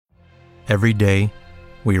Every day,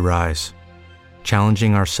 we rise,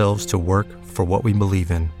 challenging ourselves to work for what we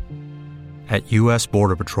believe in. At U.S.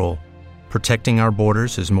 Border Patrol, protecting our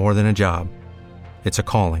borders is more than a job. It's a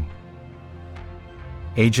calling.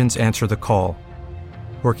 Agents answer the call,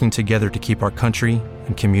 working together to keep our country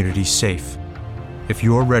and communities safe. If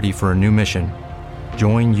you're ready for a new mission,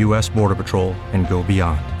 join U.S. Border Patrol and go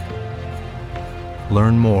beyond.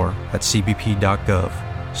 Learn more at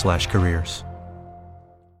cbp.gov/careers.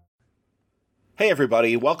 Hey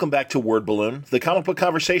everybody, welcome back to Word Balloon, the comic book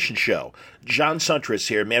conversation show. John Suntress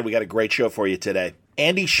here. Man, we got a great show for you today.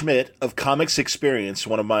 Andy Schmidt of Comics Experience,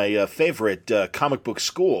 one of my favorite comic book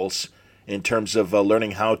schools in terms of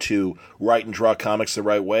learning how to write and draw comics the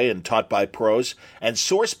right way and taught by pros. And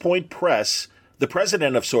Source Point Press, the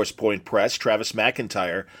president of Source Point Press, Travis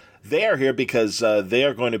McIntire, they are here because they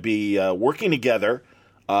are going to be working together.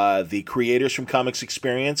 The creators from Comics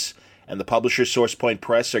Experience and the publisher Source Point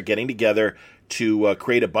Press are getting together to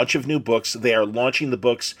create a bunch of new books. They are launching the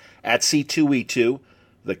books at C2E2,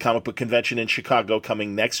 the comic book convention in Chicago,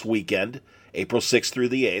 coming next weekend, April 6th through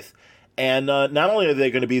the 8th. And not only are they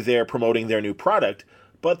going to be there promoting their new product,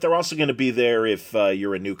 but they're also going to be there if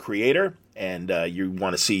you're a new creator and you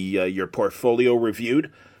want to see your portfolio reviewed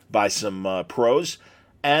by some pros.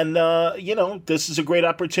 And, this is a great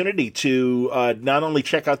opportunity to not only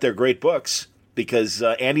check out their great books, because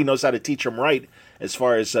Andy knows how to teach them right as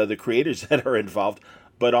far as the creators that are involved,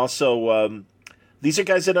 but also these are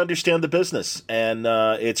guys that understand the business, and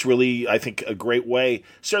it's really, I think, a great way.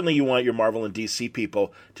 Certainly you want your Marvel and DC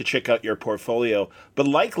people to check out your portfolio, but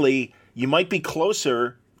likely you might be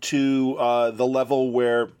closer to the level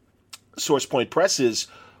where Source Point Press is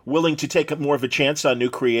willing to take more of a chance on new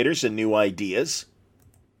creators and new ideas,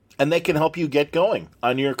 and they can help you get going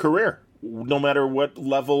on your career, no matter what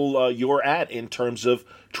level you're at in terms of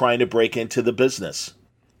trying to break into the business.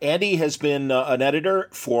 Andy has been an editor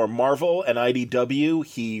for Marvel and IDW.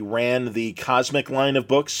 He ran the Cosmic line of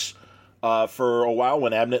books for a while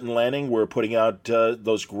when Abnett and Lanning were putting out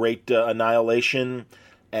those great Annihilation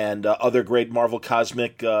and other great Marvel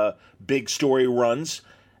Cosmic big story runs.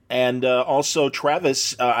 And also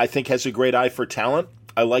Travis, I think, has a great eye for talent.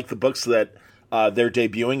 I like the books that they're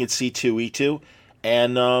debuting at C2E2.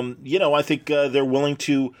 And, I think they're willing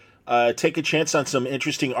to take a chance on some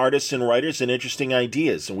interesting artists and writers and interesting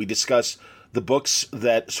ideas. And we discuss the books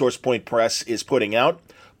that Source Point Press is putting out,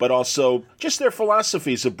 but also just their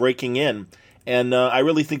philosophies of breaking in. And I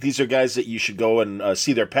really think these are guys that you should go and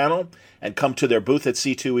see their panel and come to their booth at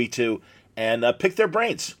C2E2 and pick their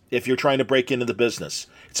brains if you're trying to break into the business.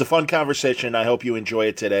 It's a fun conversation, and I hope you enjoy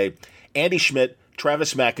it today. Andy Schmidt,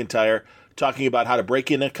 Travis McIntire, talking about how to break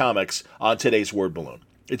into comics on today's Word Balloon.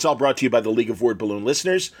 It's all brought to you by the League of Word Balloon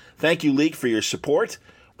listeners. Thank you, League, for your support.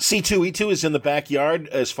 C2E2 is in the backyard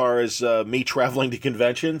as far as me traveling to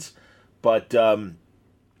conventions, but the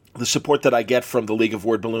support that I get from the League of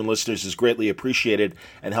Word Balloon listeners is greatly appreciated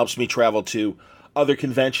and helps me travel to other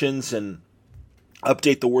conventions and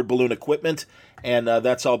update the Word Balloon equipment, and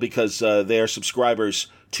that's all because they are subscribers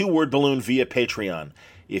to Word Balloon via Patreon.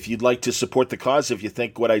 If you'd like to support the cause, if you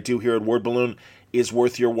think what I do here at Word Balloon is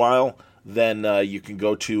worth your while, then you can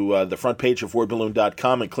go to the front page of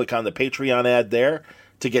wordballoon.com and click on the Patreon ad there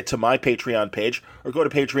to get to my Patreon page, or go to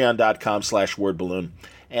patreon.com/wordballoon.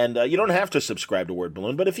 And you don't have to subscribe to Word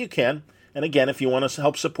Balloon, but if you can, and again, if you want to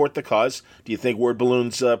help support the cause, do you think Word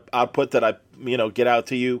Balloon's output that I get out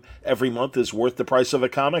to you every month is worth the price of a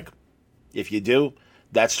comic? If you do,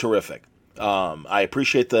 that's terrific. I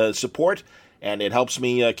appreciate the support, and it helps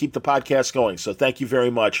me keep the podcast going. So thank you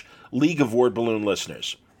very much, League of Word Balloon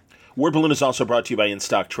listeners. Word Balloon is also brought to you by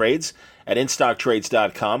InStock Trades. At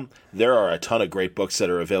InStockTrades.com, there are a ton of great books that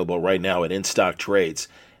are available right now at InStock Trades.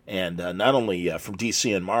 And not only from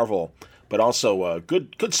DC and Marvel, but also a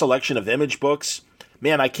good selection of Image books.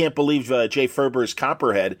 Man, I can't believe Jay Ferber's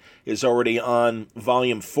Copperhead is already on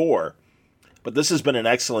Volume 4. But this has been an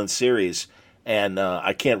excellent series, and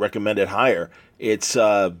I can't recommend it higher. It's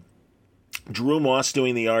Drew Moss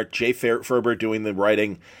doing the art, Jay Ferber doing the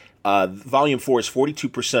writing. Volume 4 is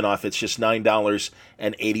 42% off. It's just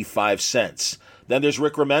 $9.85. Then there's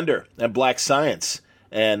Rick Remender and Black Science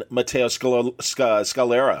and Matteo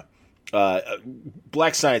Scalera.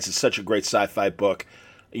 Black Science is such a great sci-fi book.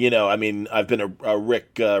 I've been a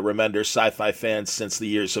Rick Remender sci-fi fan since the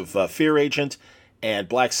years of Fear Agent, and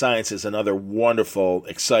Black Science is another wonderful,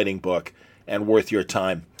 exciting book and worth your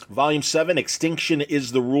time. Volume 7, Extinction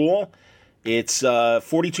is the Rule. It's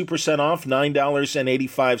 42% off,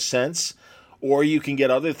 $9.85. Or you can get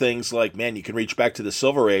other things like, you can reach back to the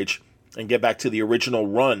Silver Age and get back to the original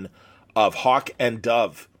run of Hawk and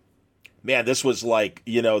Dove. Man, this was like,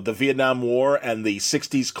 the Vietnam War and the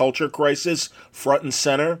 60s culture crisis front and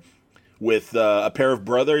center with a pair of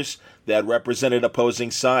brothers that represented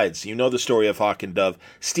opposing sides. You know the story of Hawk and Dove.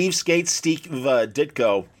 Steve Skates, Steve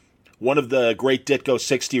Ditko, one of the great Ditko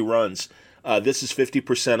 60 runs. This is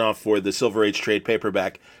 50% off for the Silver Age trade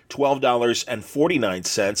paperback,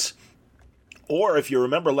 $12.49. Or if you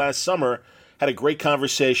remember last summer, had a great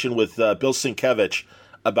conversation with Bill Sienkiewicz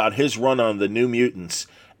about his run on the New Mutants.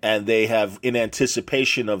 And they have, in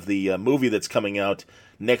anticipation of the movie that's coming out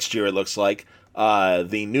next year, it looks like,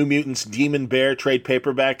 the New Mutants Demon Bear trade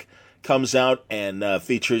paperback comes out and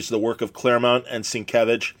features the work of Claremont and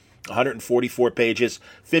Sienkiewicz, 144 pages,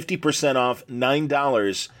 50% off,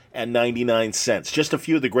 $9.99. Just a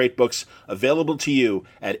few of the great books available to you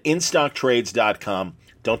at InStockTrades.com.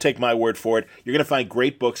 Don't take my word for it. You're going to find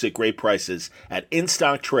great books at great prices at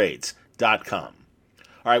InStockTrades.com.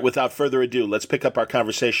 All right, without further ado, let's pick up our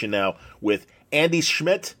conversation now with Andy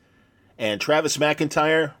Schmidt and Travis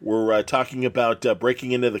McIntire. We're talking about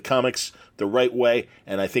breaking into the comics the right way,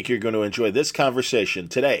 and I think you're going to enjoy this conversation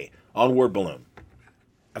today on Word Balloon.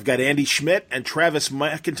 I've got Andy Schmidt and Travis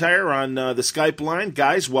McIntire on the Skype line.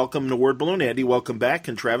 Guys, welcome to Word Balloon. Andy, welcome back,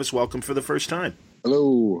 and Travis, welcome for the first time.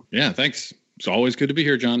 Hello. Yeah, thanks. It's always good to be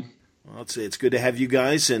here, John. Well, it's good to have you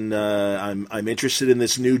guys, and I'm interested in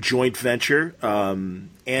this new joint venture.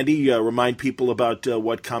 Andy, remind people about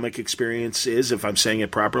what Comic Experience is, if I'm saying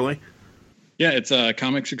it properly. Yeah, it's a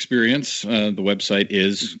Comics Experience. The website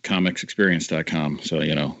is comicsexperience.com, so,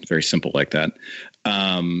 it's very simple like that.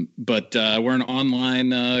 But we're an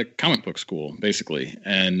online comic book school, basically,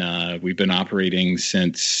 and we've been operating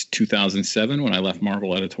since 2007 when I left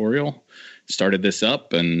Marvel Editorial. Started this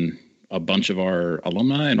up, and a bunch of our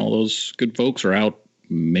alumni and all those good folks are out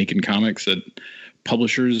making comics at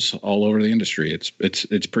publishers all over the industry.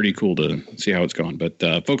 It's pretty cool to see how it's going. But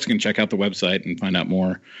folks can check out the website and find out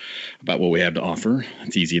more about what we have to offer.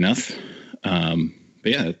 It's easy enough. But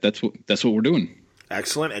yeah, that's what we're doing.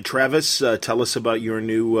 Excellent. And Travis, tell us about your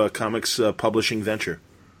new comics publishing venture.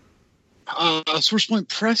 Source Point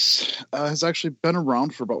Press has actually been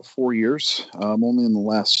around for about 4 years. Only in the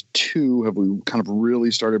last 2 have we kind of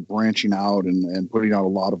really started branching out and putting out a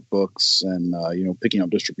lot of books and, picking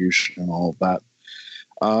out distribution and all of that.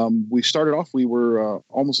 We started off, we were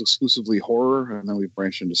almost exclusively horror, and then we've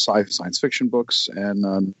branched into science fiction books.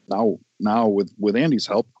 And now with Andy's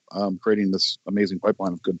help, creating this amazing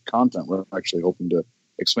pipeline of good content, we're actually hoping to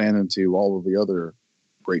expand into all of the other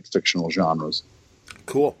great fictional genres.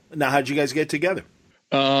 Cool. Now, how'd you guys get together?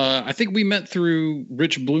 I think we met through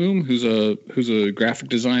Rich Bloom, who's a graphic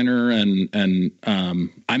designer, and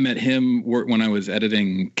I met him when I was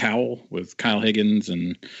editing Cowl with Kyle Higgins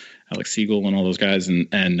and Alex Siegel and all those guys, and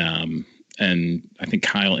I think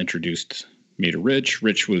Kyle introduced me to Rich.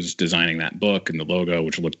 Rich was designing that book and the logo,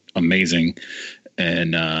 which looked amazing,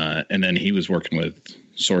 and then he was working with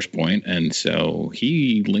Source Point, and so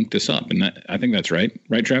he linked us up, and I think that's right,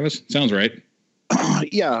 Travis? Sounds right.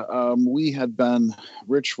 Yeah, we had been.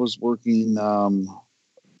 Rich was working on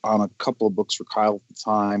a couple of books for Kyle at the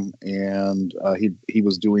time, and he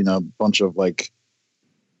was doing a bunch of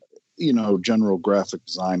general graphic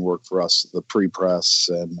design work for us, the pre-press,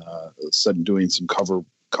 and doing some cover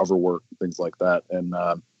work and things like that. And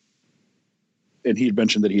he had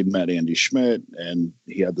mentioned that he had met Andy Schmidt, and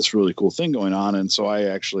he had this really cool thing going on. And so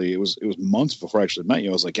it was months before I actually met you.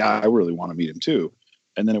 I was like, yeah, I really want to meet him too.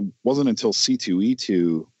 And then it wasn't until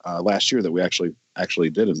C2E2 last year that we actually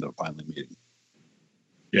did end up finally meeting.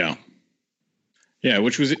 Yeah,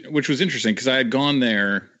 which was interesting because I had gone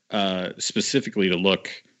there specifically to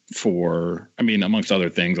look for, amongst other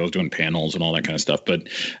things, I was doing panels and all that kind of stuff. But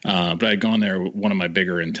I had gone there. One of my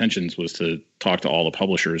bigger intentions was to talk to all the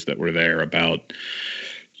publishers that were there about,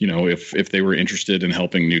 if they were interested in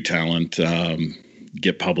helping new talent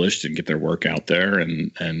get published and get their work out there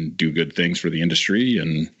and do good things for the industry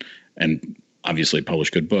and obviously publish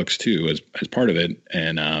good books too as part of it.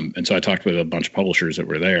 And so I talked with a bunch of publishers that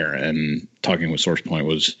were there, and talking with Source Point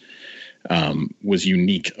was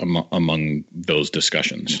unique among those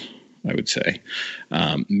discussions, I would say,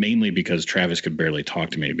 mainly because Travis could barely talk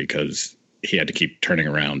to me because he had to keep turning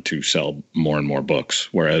around to sell more and more books.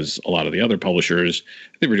 Whereas a lot of the other publishers,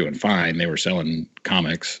 they were doing fine. They were selling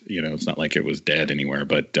comics. It's not like it was dead anywhere,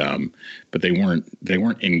 but they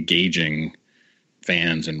weren't engaging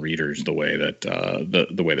fans and readers the way that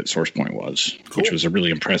the way that Source Point was, cool. Which was a really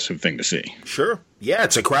impressive thing to see. Sure. Yeah.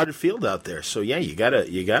 It's a crowded field out there. So yeah, you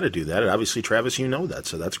gotta do that. And obviously, Travis, that,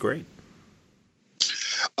 so that's great.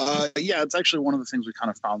 Yeah, it's actually one of the things we kind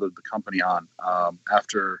of founded the company on,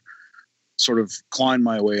 after sort of climbed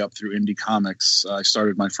my way up through indie comics. I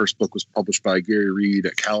started, my first book was published by Gary Reed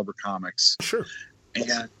at Caliber Comics. Sure.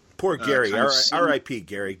 And poor Gary, R.I.P.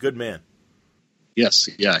 Gary, good man. Yes,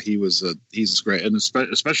 yeah, he's great, and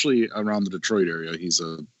especially around the Detroit area, he's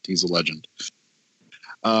a legend.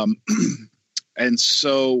 And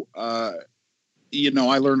so I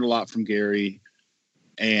learned a lot from Gary,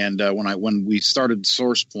 and when we started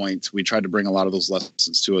Source Point, we tried to bring a lot of those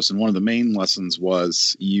lessons to us, and one of the main lessons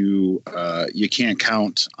was you can't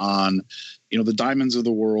count on the diamonds of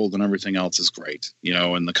the world, and everything else is great,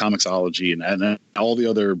 and the comicsology and all the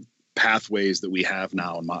other pathways that we have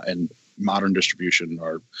now and modern distribution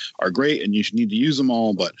are great, and you need to use them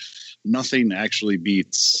all, but nothing actually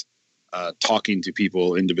beats talking to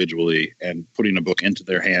people individually and putting a book into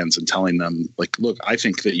their hands and telling them, like, look, I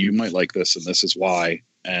think that you might like this, and this is why.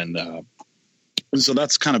 And so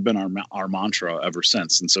that's kind of been our mantra ever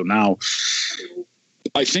since. And so now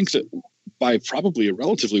I think that by probably a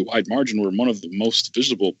relatively wide margin, we're one of the most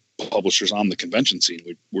visible publishers on the convention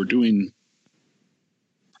scene. We're doing,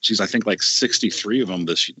 I think like 63 of them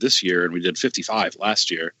this year, and we did 55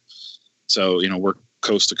 last year. So, we're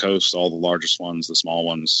coast to coast, all the largest ones, the small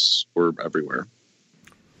ones, we're everywhere.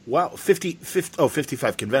 Wow.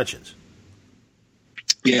 55 conventions.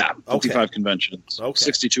 Yeah. 55 conventions. Okay.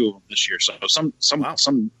 62 of them this year. So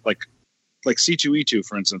some like C2E2,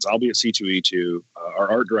 for instance, I'll be at C2E2. Our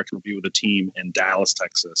art director will be with a team in Dallas,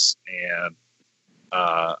 Texas. And,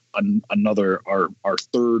 our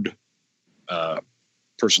third,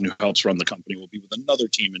 person who helps run the company will be with another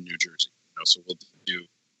team in New Jersey. So we'll do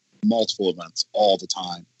multiple events all the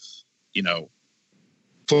time,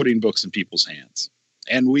 putting books in people's hands.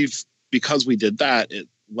 And because we did that, it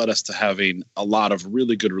led us to having a lot of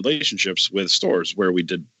really good relationships with stores where we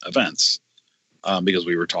did events, because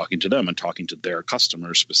we were talking to them and talking to their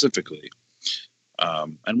customers specifically.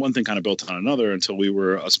 And one thing kind of built on another until we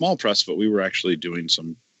were a small press, but we were actually doing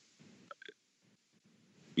some,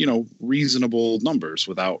 reasonable numbers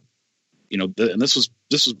without, and this was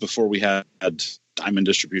before we had diamond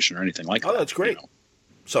distribution or anything like that. Oh, that's great.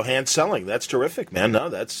 So hand selling, that's terrific, man. No,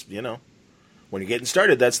 that's, when you're getting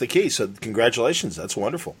started, that's the key. So congratulations. That's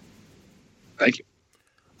wonderful. Thank you.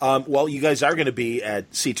 Well, you guys are going to be at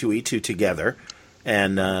C2E2 together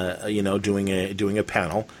and, doing a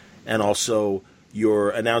panel. And also you're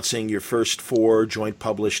announcing your first 4 joint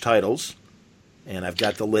published titles. And I've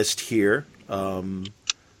got the list here.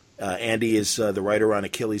 Andy is the writer on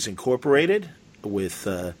Achilles Incorporated with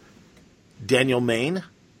Daniel Maine.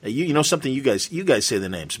 You know something? You guys say the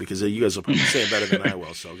names because you guys will probably say it better than I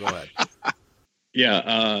will. So go ahead.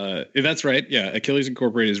 Yeah, that's right. Yeah, Achilles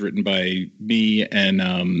Incorporated is written by me,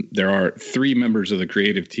 and there are 3 members of the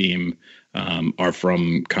creative team are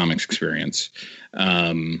from Comics Experience.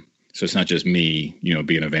 So it's not just me,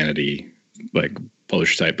 being a vanity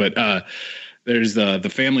publisher type, but there's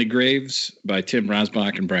the Family Graves by Tim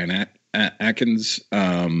Rosbach and Brian Atkins.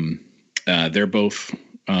 They're both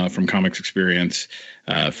from Comics Experience.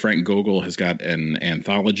 Frank Gogol has got an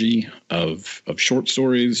anthology of short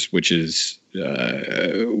stories, which is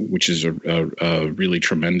a really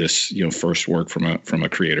tremendous first work from a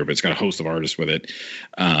creator, but it's got a host of artists with it.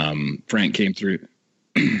 Frank came through.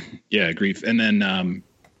 Yeah, grief, and then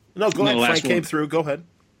no, go ahead. Frank came through. Go ahead.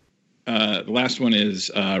 The last one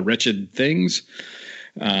is Wretched Things,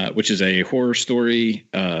 which is a horror story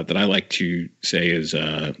that I like to say is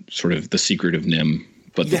sort of The Secret of Nim,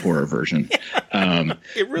 but the horror version.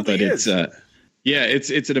 It really is.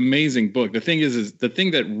 It's an amazing book. The thing is the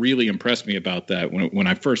thing that really impressed me about that when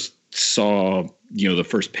I first saw the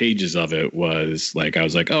first pages of it was I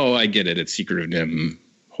was like, oh, I get it. It's Secret of Nim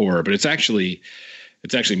horror, but it's actually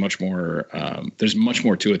much more. There's much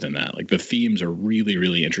more to it than that. The themes are really,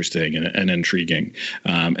 really interesting and intriguing.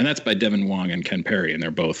 And that's by Devon, Wong, and Ken Perry, and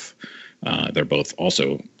they're both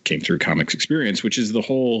also came through Comics Experience, which is the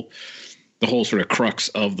whole sort of crux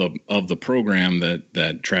of the program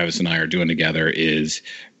that Travis and I are doing together is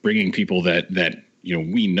bringing people that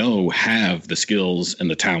we know have the skills and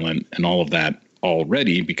the talent and all of that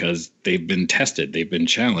already because they've been tested, they've been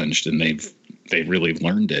challenged, and they've really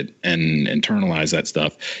learned it and internalized that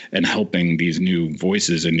stuff, and helping these new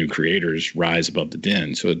voices and new creators rise above the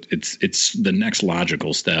din. So it's the next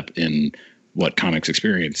logical step in what Comics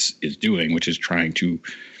Experience is doing, which is trying to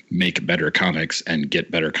make better comics and get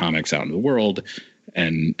better comics out into the world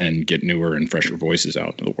and get newer and fresher voices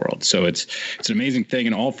out into the world. So it's an amazing thing.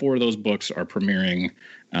 And all 4 of those books are premiering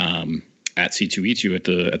at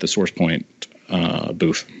C2E2 at the Source Point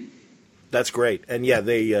booth. That's great. And yeah,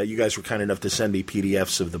 they you guys were kind enough to send me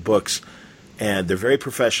PDFs of the books, and they're very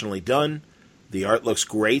professionally done. The art looks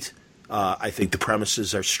great. I think the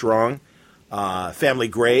premises are strong. Family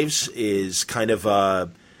Graves is kind of a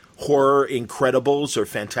horror Incredibles or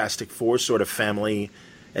Fantastic Four sort of family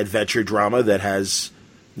adventure drama that has,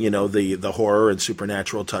 the horror and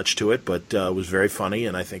supernatural touch to it, but was very funny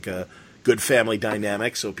and I think a good family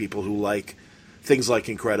dynamic. So people who like things like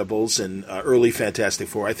Incredibles and early Fantastic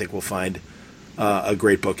Four, I think will find a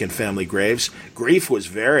great book in Family Graves. Grief was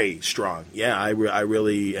very strong. Yeah, I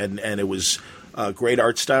really, and it was great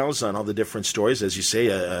art styles on all the different stories, as you say,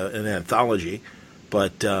 an anthology,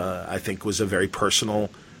 but I think was a very personal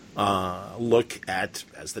look at,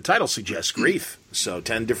 as the title suggests, grief. So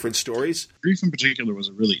 10 different stories. Grief in particular was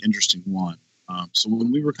a really interesting one. So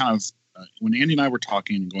when we were when Andy and I were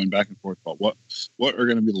talking and going back and forth about what are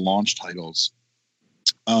going to be the launch titles,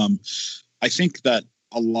 I think that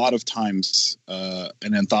a lot of times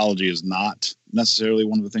an anthology is not necessarily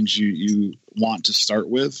one of the things you want to start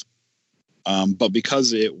with. But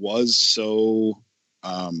because it was so,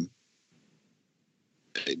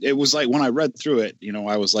 it was like when I read through it,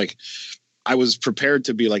 I was prepared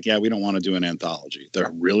to be like, yeah, we don't want to do an anthology.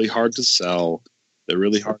 They're really hard to sell. They're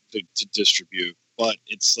really hard to distribute. But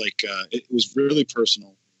it's like it was really personal.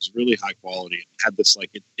 It was really high quality. It had this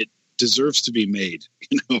it deserves to be made.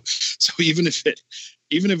 So even if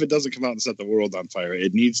it doesn't come out and set the world on fire,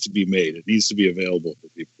 it needs to be made. It needs to be available for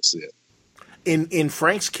people to see it. In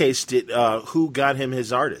Frank's case, who got him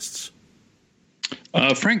his artists?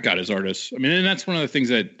 Frank got his artists. I mean, and that's one of the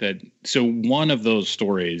things so one of those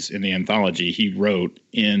stories in the anthology he wrote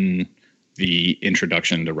in the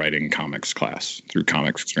introduction to writing comics class through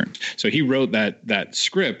Comics Experience. So he wrote that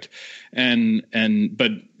script but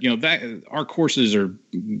that our courses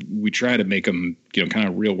we try to make them, kind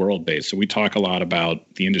of real world based. So we talk a lot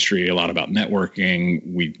about the industry, a lot about networking.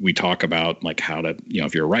 We talk about like how to,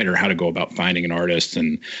 if you're a writer, how to go about finding an artist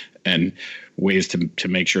and ways to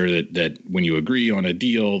make sure that when you agree on a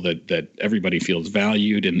deal that everybody feels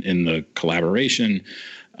valued in the collaboration.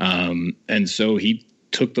 And so he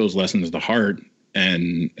took those lessons to heart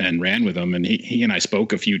and ran with them. And he and I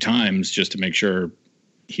spoke a few times just to make sure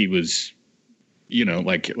he was, he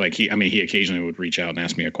occasionally would reach out and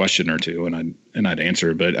ask me a question or two and I'd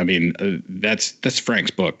answer. But I mean, that's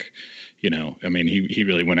Frank's book, he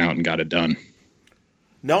really went out and got it done.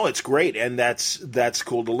 No, it's great. And that's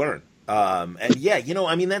cool to learn. And yeah,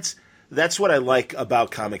 that's what I like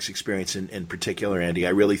about Comics Experience in particular, Andy.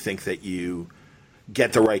 I really think that you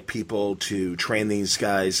get the right people to train these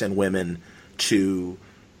guys and women to,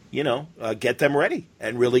 get them ready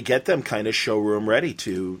and really get them kind of showroom ready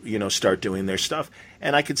to, start doing their stuff.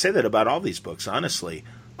 And I could say that about all these books, honestly.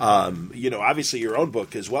 Obviously your own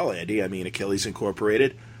book as well, Andy. I mean, Achilles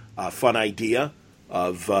Incorporated, fun idea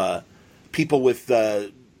of people with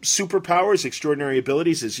superpowers, extraordinary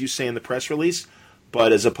abilities, as you say in the press release,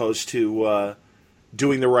 but as opposed to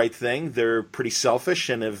doing the right thing, they're pretty selfish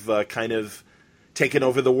and have kind of taken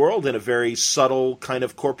over the world in a very subtle kind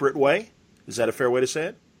of corporate way. Is that a fair way to say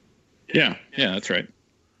it? Yeah, that's right.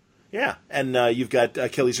 Yeah, and you've got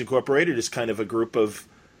Achilles Incorporated as kind of a group of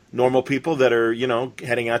normal people that are,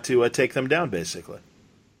 heading out to take them down, basically.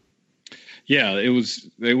 Yeah, it was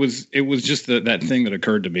just that thing that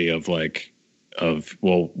occurred to me of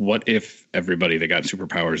what if everybody that got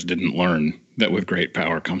superpowers didn't learn that with great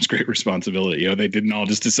power comes great responsibility? They didn't all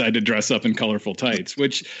just decide to dress up in colorful tights,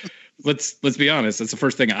 which let's be honest, that's the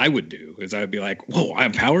first thing I would do is I'd be like, whoa, I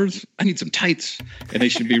have powers. I need some tights and they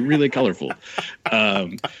should be really colorful.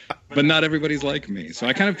 But not everybody's like me. So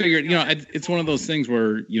I kind of figured, it's one of those things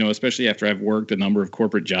where, especially after I've worked a number of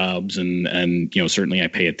corporate jobs and certainly I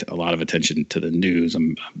pay a lot of attention to the news.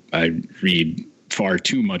 I read far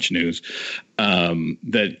too much news,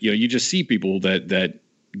 that, you just see people that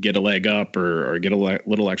get a leg up or get a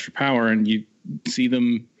little extra power and you see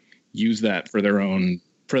them use that for their own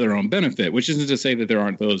benefit, which isn't to say that there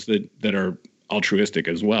aren't those that are altruistic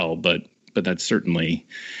as well, but that's certainly,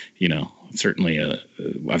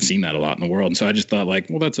 I've seen that a lot in the world. And so I just thought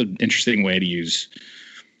that's an interesting way to use,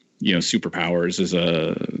 superpowers as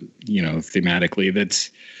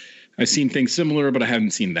thematically I've seen things similar, but I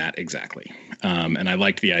haven't seen that exactly. And I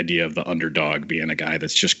liked the idea of the underdog being a guy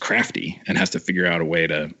that's just crafty and has to figure out a way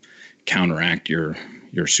to counteract your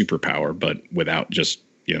superpower, but without just,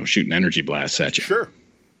 shooting energy blasts at you. Sure.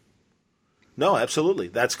 No, absolutely.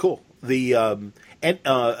 That's cool. The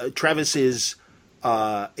Travis is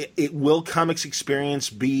will Comics Experience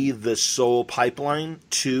be the sole pipeline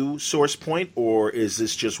to Source Point, or is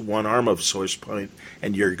this just one arm of Source Point,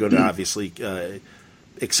 and you're going to obviously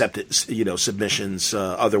accept it, submissions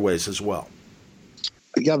other ways as well?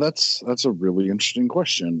 Yeah, that's a really interesting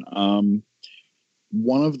question.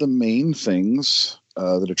 One of the main things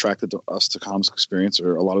that attracted us to Comics Experience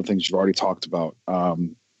are a lot of things you've already talked about.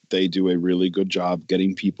 They do a really good job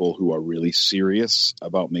getting people who are really serious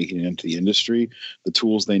about making it into the industry the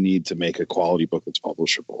tools they need to make a quality book that's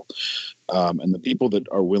publishable. And the people that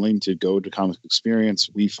are willing to go to Comics Experience,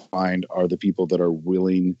 we find, are the people that are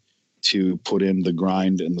willing to put in the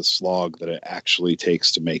grind and the slog that it actually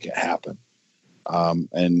takes to make it happen.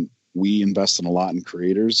 And we invest in a lot in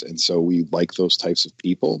creators, and so we like those types of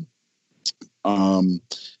people.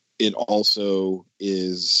 It also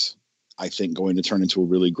is, I think, going to turn into a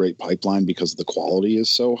really great pipeline because the quality is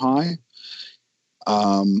so high.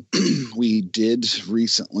 We did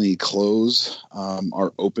recently close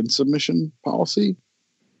our open submission policy.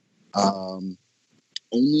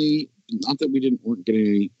 Only, not that we weren't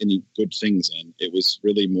getting any good things in. It was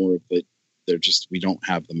really more of that we don't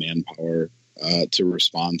have the manpower to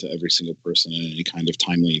respond to every single person in any kind of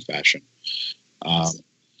timely fashion.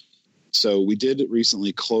 So we did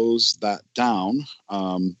recently close that down.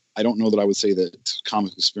 I don't know that I would say that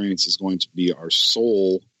Comic Experience is going to be our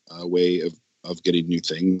sole way of getting new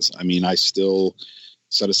things. I mean, I still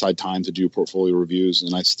set aside time to do portfolio reviews,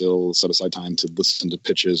 and I still set aside time to listen to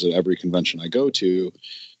pitches at every convention I go to.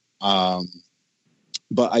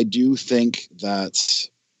 But I do think that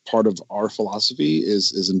part of our philosophy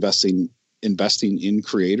is investing in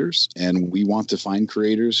creators, and we want to find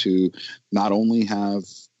creators who not only have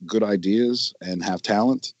good ideas and have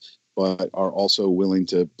talent, but are also willing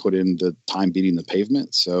to put in the time beating the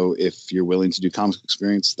pavement. So if you're willing to do Comics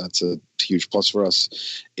Experience, that's a huge plus for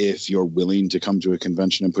us. If you're willing to come to a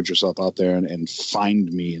convention and put yourself out there and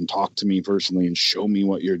find me and talk to me personally and show me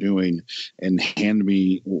what you're doing and hand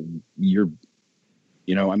me I'm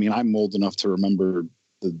old enough to remember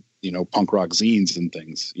the, punk rock zines and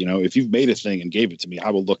things. If you've made a thing and gave it to me, I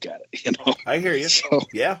will look at it. I hear you. So,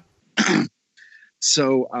 yeah.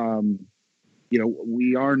 So,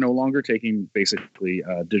 we are no longer taking basically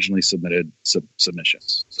digitally submitted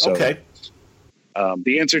submissions. So, okay.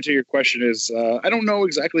 The answer to your question is I don't know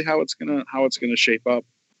exactly how it's gonna shape up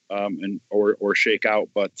or shake out,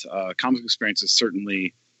 but Comics Experience is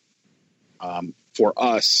certainly for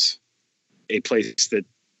us a place that.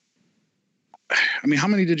 I mean, how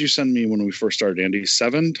many did you send me when we first started, Andy?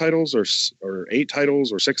 7 titles or 8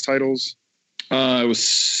 titles or 6 titles? It was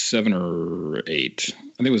 7 or 8. I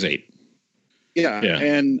think it was 8. Yeah.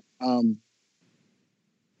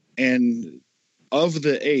 And of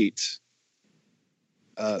the 8,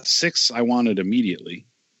 6 I wanted immediately,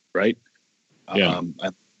 right? Yeah.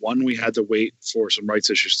 One we had to wait for some rights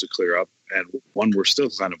issues to clear up, and one we're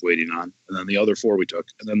still kind of waiting on, and then the other 4 we took,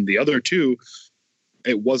 and then the other 2.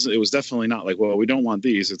 It was definitely not like, well, we don't want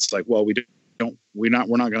these. It's like, well, we're not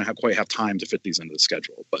going to quite have time to fit these into the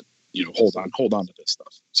schedule, but hold on to this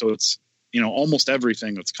stuff. So it's, almost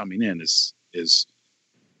everything that's coming in is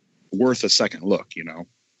worth a second look,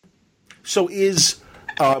 So is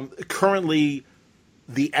currently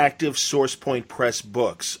the active Source Point Press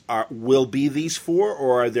books will be these 4,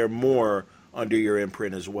 or are there more under your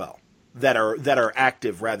imprint as well that are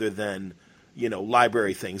active rather than,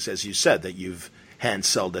 library things, as you said, that you've hand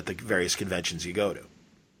sold at the various conventions you go to?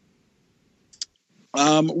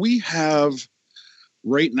 We have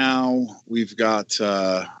right now, we've got,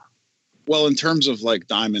 in terms of like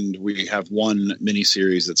Diamond, we have one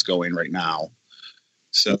miniseries that's going right now.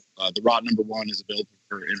 So the Rot #1 is available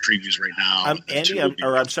in previews right now.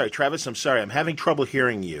 I'm sorry, Travis, I'm sorry. I'm having trouble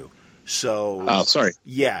hearing you. So, oh, sorry.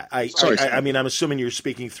 Yeah. I mean, I'm assuming you're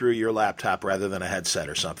speaking through your laptop rather than a headset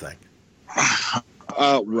or something.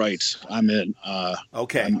 Right. I'm in.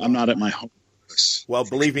 Okay. I'm not at my home office. Well,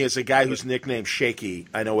 believe me, as a guy whose nickname's Shaky,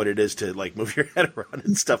 I know what it is to move your head around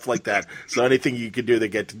and stuff like that. So anything you could do to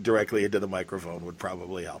get directly into the microphone would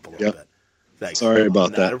probably help a little bit. Thanks. Sorry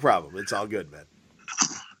about that. Not a problem. It's all good, man.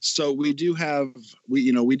 So we do have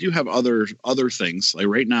other things. Like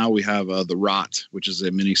right now we have the Rot, which is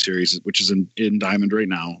a mini series, which is in Diamond right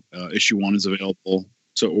now. Issue 1 is available.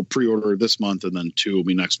 So we'll pre-order this month, and then 2 will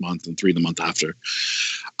be next month, and 3 the month after.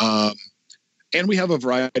 And we have a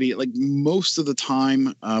variety. Like most of the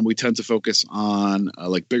time, we tend to focus on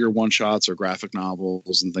like bigger one-shots or graphic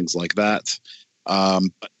novels and things like that.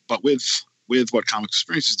 But with what Comic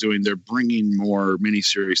Experience is doing, they're bringing more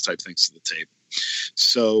miniseries type things to the table.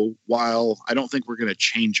 So while I don't think we're going to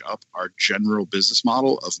change up our general business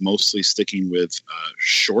model of mostly sticking with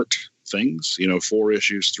short things, 4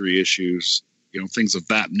 issues, 3 issues, things of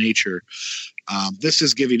that nature, this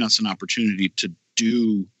is giving us an opportunity to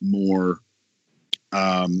do more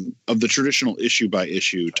of the traditional issue by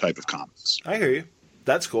issue type of comics. I hear you.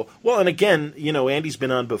 That's cool. Well, and again, Andy's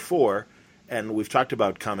been on before, and we've talked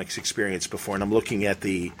about Comics Experience before, and I'm looking at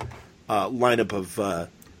the lineup of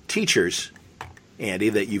teachers, Andy,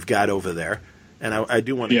 that you've got over there. And I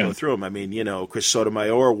do want to go through them. I mean, Chris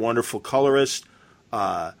Sotomayor, wonderful colorist.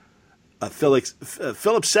 Philip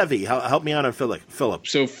Sevi, help me out on Philip.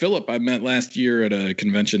 So Philip, I met last year at a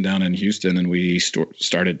convention down in Houston, and we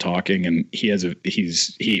started talking. And he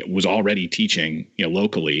was already teaching,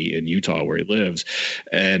 locally in Utah where he lives,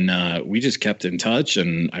 and we just kept in touch.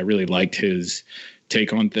 And I really liked his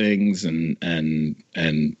take on things, and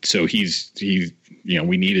so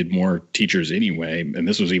we needed more teachers anyway. And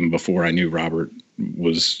this was even before I knew Robert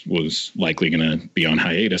was likely going to be on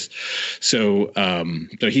hiatus. So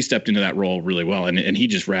he stepped into that role really well, and he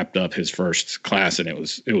just wrapped up his first class, and it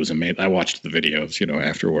was amazing. I watched the videos,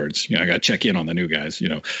 afterwards. I got to check in on the new guys,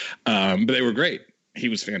 but they were great. He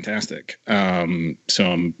was fantastic. So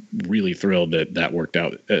I'm really thrilled that worked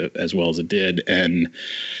out as well as it did. And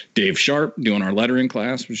Dave Sharp doing our lettering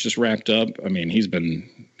class was just wrapped up. I mean, he's been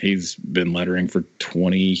lettering for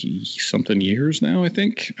 20 something years now, I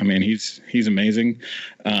think. I mean, he's amazing.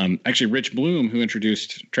 Actually, Rich Bloom, who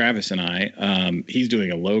introduced Travis and I, he's doing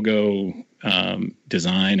a logo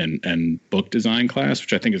design and book design class,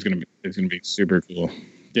 which I think is going to be super cool.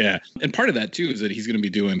 Yeah. And part of that too is that he's going to be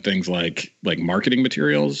doing things like marketing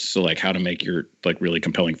materials. So like how to make your really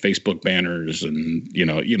compelling Facebook banners and,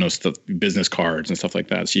 stuff, business cards and stuff like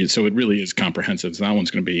that. So it really is comprehensive. So that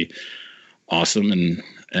one's going to be awesome. And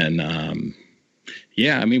I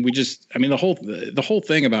mean, the whole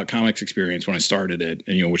thing about Comics Experience when I started it,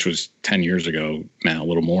 and, which was 10 years ago now, a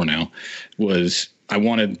little more now, was I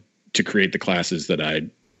wanted to create the classes that I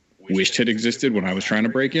wished had existed when I was trying to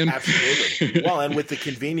break in. Absolutely. Well, and with the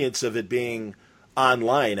convenience of it being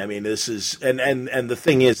online, I mean, this is, and the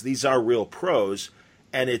thing is, these are real pros,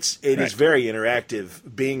 and it is very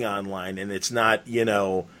interactive being online, and it's not,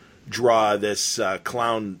 draw this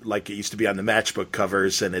clown like it used to be on the matchbook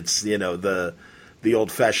covers, and it's, the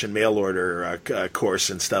old-fashioned mail order course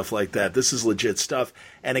and stuff like that. This is legit stuff.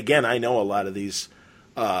 And again, I know a lot of these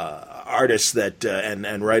artists that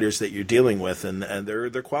and writers that you're dealing with, and they're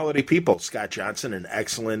quality people. Scott Johnson, an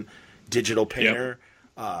excellent digital painter.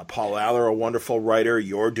 Yep. Paul Aller, a wonderful writer.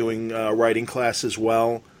 You're doing writing class as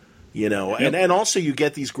well. Yep. And also you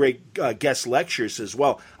get these great guest lectures as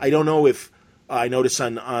well. I don't know if I notice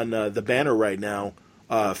on the banner right now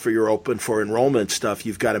for your open for enrollment stuff,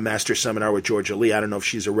 you've got a master seminar with Georgia Lee. I don't know if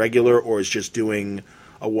she's a regular or is just doing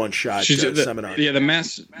a one-shot seminar. Yeah, the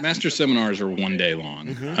master seminars are 1 day long.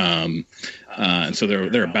 Mm-hmm. And so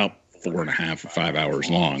they're about 4.5 or 5 hours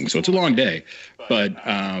long. So it's a long day. But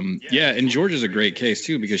and Georgia's a great case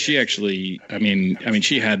too, because she actually, I mean,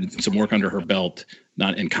 she had some work under her belt,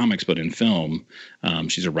 not in comics, but in film.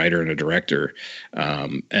 She's a writer and a director.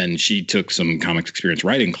 And she took some Comics Experience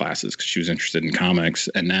writing classes because she was interested in comics.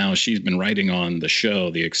 And now she's been writing on the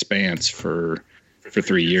show, The Expanse, for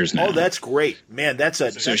 3 years now. Oh, that's great, man! That's an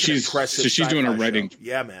impressive. So she's doing a writing. Show.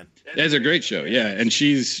 Yeah, man. It's a great show. Yeah, and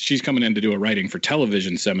she's coming in to do a writing for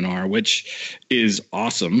television seminar, which is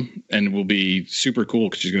awesome and will be super cool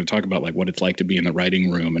because she's going to talk about what it's like to be in the writing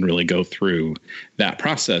room and really go through that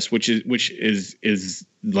process, which is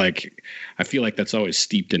I feel like that's always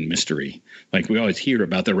steeped in mystery. Like we always hear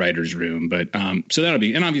about the writer's room, but so that'll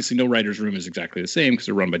be, and obviously no writer's room is exactly the same because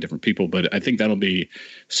they're run by different people, but I think that'll be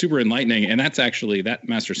super enlightening. And that's actually, that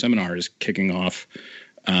master seminar is kicking off.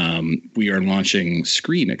 We are launching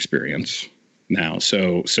Screen Experience now.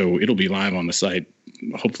 So it'll be live on the site,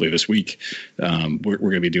 hopefully this week. We're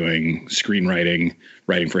going to be doing screenwriting,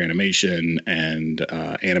 writing for animation, and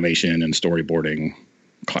animation and storyboarding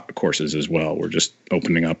courses as well. We're just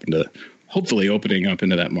hopefully opening up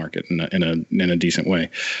into that market in a decent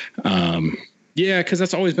way. Because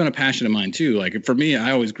that's always been a passion of mine too. Like for me,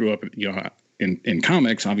 I always grew up, in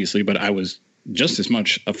comics, obviously, but I was just as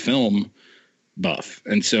much a film buff,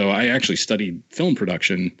 and so I actually studied film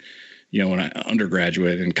production. When I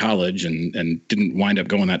undergraduate in college, and didn't wind up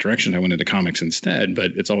going that direction. I went into comics instead.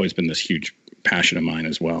 But it's always been this huge passion of mine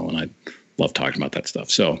as well, and I love talking about that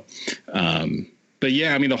stuff. So. But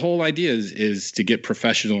yeah, I mean, the whole idea is to get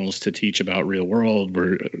professionals to teach about real world,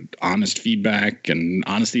 honest feedback and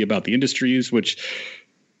honesty about the industries, which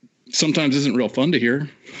sometimes isn't real fun to hear.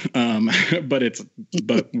 But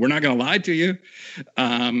we're not going to lie to you.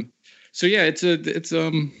 So yeah,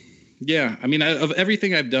 I mean, of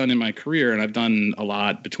everything I've done in my career, and I've done a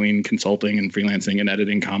lot between consulting and freelancing and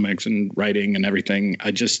editing comics and writing and everything.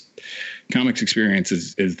 Comics Experience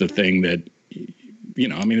is the thing that,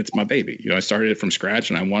 it's my baby. I started it from scratch,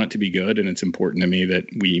 and I want it to be good. And it's important to me that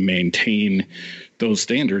we maintain those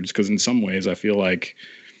standards, because in some ways I feel like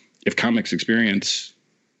if Comics Experience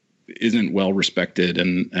isn't well respected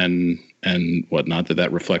and and whatnot,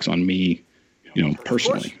 that reflects on me,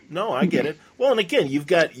 personally. No, I get it. Well, and again, you've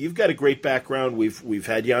got a great background. We've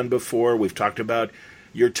had you on before. We've talked about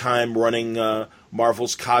your time running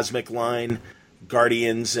Marvel's Cosmic line,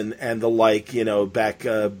 Guardians, and the like. Back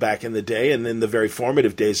in the day, and in the very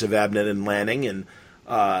formative days of Abnett and Lanning, and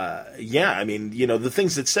the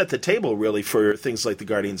things that set the table really for things like the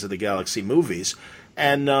Guardians of the Galaxy movies,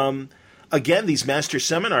 and again, these master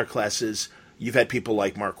seminar classes. You've had people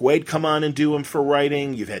like Mark Waid come on and do them for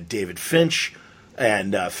writing. You've had David Finch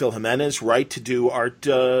and Phil Jimenez write to do art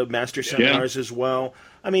master seminars as well.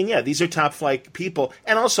 I mean, these are top flight people.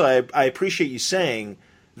 And also, I appreciate you saying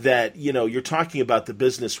that, you're talking about the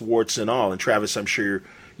business warts and all. And Travis, I'm sure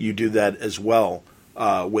you do that as well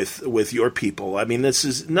with your people. I mean,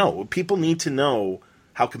 people need to know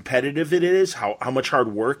how competitive it is, how much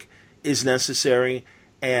hard work is necessary.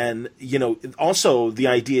 And, also the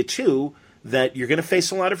idea, too, that you're going to face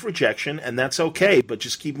a lot of rejection, and that's okay, but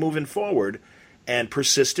just keep moving forward, and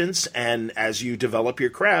persistence, and as you develop your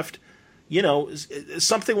craft,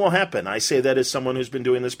 something will happen. I say that as someone who's been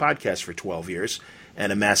doing this podcast for 12 years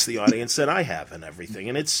and amassed the audience that I have and everything,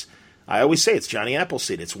 and I always say it's Johnny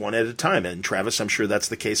Appleseed. It's one at a time, and Travis, I'm sure that's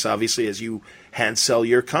the case, obviously, as you hand sell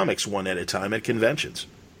your comics one at a time at conventions.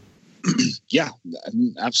 Yeah,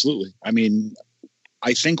 absolutely. I mean,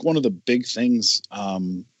 I think one of the big things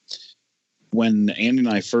when Andy and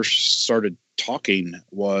I first started talking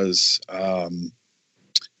was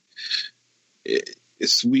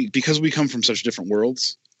because we come from such different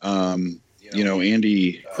worlds. Andy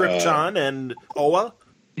Krypton and Oa.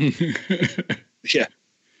 Yeah.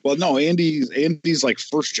 Well, no, Andy's like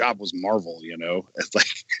first job was Marvel.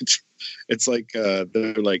 It's like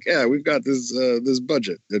they're like, yeah, we've got this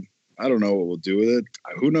budget. I don't know what we'll do with it.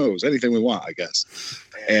 Who knows? Anything we want, I guess.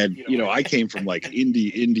 And I came from like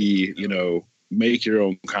indie, make your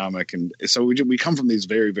own comic, and so we come from these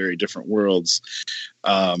very, very different worlds.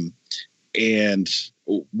 And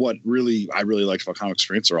what I really liked about Comic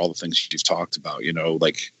Experience are all the things you've talked about.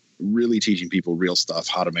 Like really teaching people real stuff,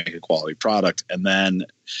 how to make a quality product. And then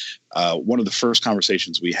one of the first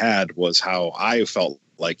conversations we had was how I felt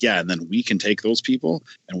like, and then we can take those people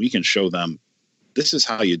and we can show them this is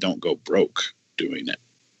how you don't go broke doing it.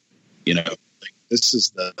 Like this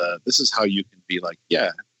is how you can be like,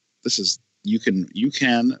 you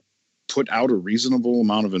can put out a reasonable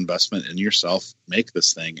amount of investment in yourself, make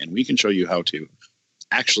this thing, and we can show you how to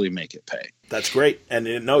actually make it pay. That's great.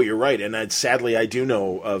 And no, you're right. And sadly, I do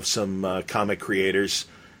know of some comic creators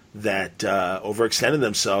that overextended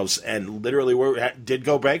themselves and literally did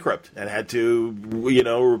go bankrupt and had to,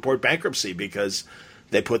 report bankruptcy because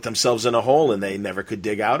they put themselves in a hole and they never could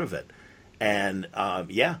dig out of it. And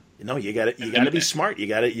you got to be smart. You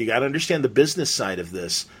got to understand the business side of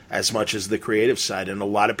this as much as the creative side. And a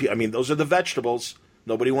lot of people, I mean, those are the vegetables.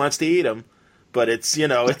 Nobody wants to eat them. But it's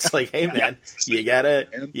it's like, hey man, you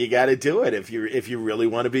gotta do it if you really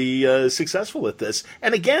want to be successful at this.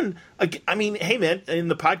 And again, I mean, hey man, in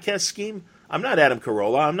the podcast scheme, I'm not Adam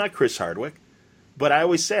Carolla, I'm not Chris Hardwick, but I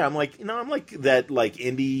always say I'm like that like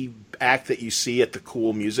indie act that you see at the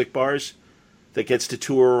cool music bars that gets to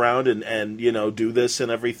tour around and do this and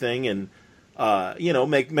everything and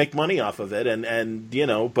make money off of it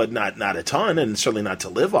and but not a ton and certainly not to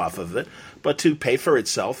live off of it, but to pay for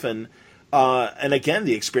itself and again,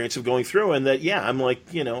 the experience of going through and that, I'm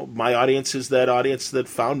like, my audience is that audience that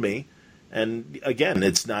found me. And again,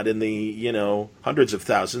 it's not in the, hundreds of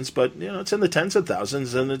thousands, but, it's in the tens of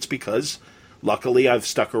thousands. And it's because luckily I've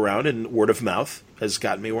stuck around and word of mouth has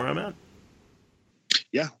gotten me where I'm at.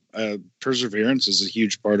 Yeah. Perseverance is a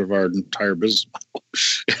huge part of our entire business model.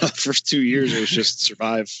 The first 2 years, it was just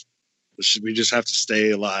survive. We just have to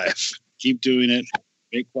stay alive, keep doing it,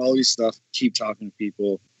 make quality stuff, keep talking to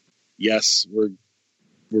people. Yes, we're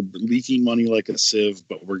leaking money like a sieve,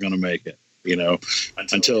 but we're going to make it,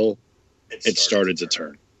 until it started to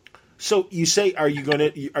turn. So you say, are you going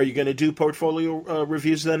to do portfolio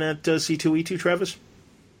reviews then at C2E2, Travis?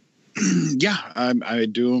 Yeah, I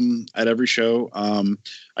do them at every show.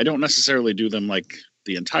 I don't necessarily do them like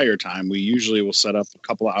the entire time. We usually will set up a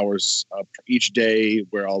couple of hours each day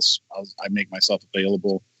where I make myself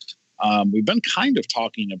available. We've been kind of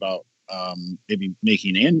talking about maybe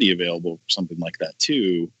making Andy available for something like that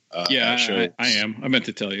too. I am. I meant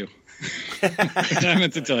to tell you.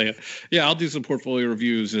 Yeah, I'll do some portfolio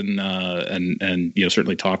reviews and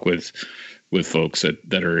certainly talk with folks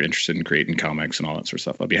that are interested in creating comics and all that sort of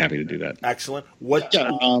stuff. I'll be happy to do that. Excellent.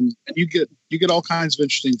 And you get all kinds of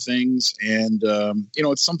interesting things, and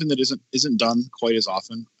it's something that isn't done quite as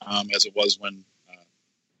often as it was when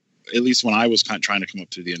at least when I was kind of trying to come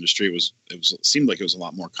up through the industry, it seemed like it was a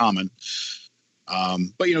lot more common.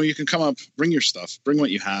 But you can come up, bring your stuff, bring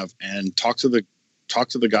what you have, and talk to the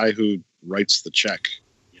guy who writes the check.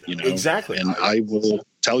 Exactly, and I will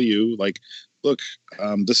tell you, like, look,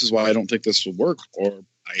 this is why I don't think this will work, or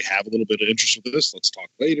I have a little bit of interest with this. Let's talk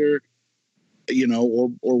later, or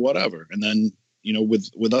whatever. And then,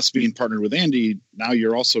 with us being partnered with Andy, now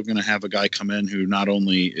you're also going to have a guy come in who not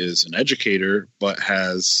only is an educator, but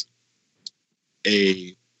has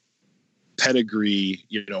a pedigree.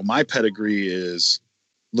 My pedigree is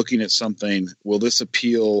looking at something. Will this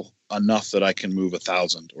appeal enough that I can move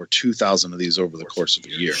 1,000 or 2,000 of these over the course of a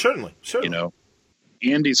year? Certainly.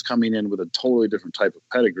 Andy's coming in with a totally different type of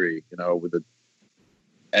pedigree,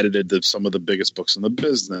 edited some of the biggest books in the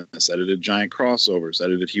business, edited giant crossovers,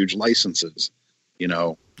 edited huge licenses,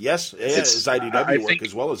 Yes, his IDW work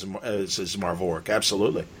as well as his Marvel work.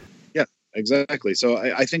 Absolutely. Yeah, exactly. So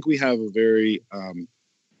I think we have a very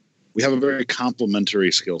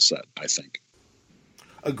complementary skill set, I think.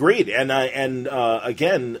 Agreed. And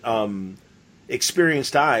again,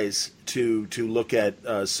 experienced eyes to look at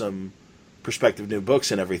some prospective new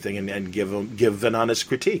books and everything, and give an honest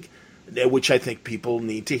critique, which I think people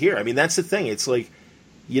need to hear. I mean, that's the thing. It's like,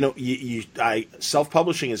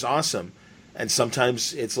 self-publishing is awesome, and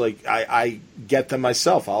sometimes it's like I get them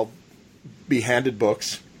myself. I'll be handed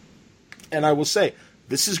books, and I will say,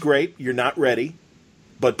 "This is great. You're not ready,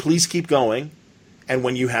 but please keep going. And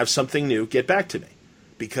when you have something new, get back to me."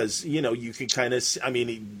 Because, you can kind of,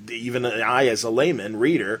 even I as a layman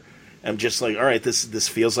reader, I'm just like, all right, this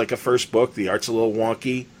feels like a first book. The art's a little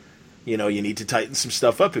wonky. You need to tighten some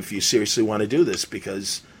stuff up if you seriously want to do this,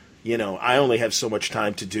 because, I only have so much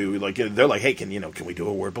time to do. Like, they're like, hey, can we do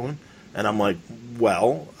a word balloon? And I'm like,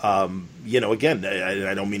 well, again,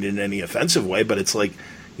 I don't mean it in any offensive way, but it's like,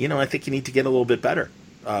 I think you need to get a little bit better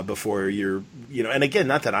before you're, and again,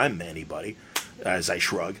 not that I'm anybody, as I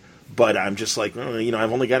shrug. But I'm just like,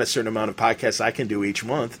 I've only got a certain amount of podcasts I can do each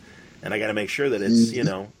month, and I got to make sure that it's,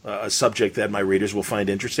 a subject that my readers will find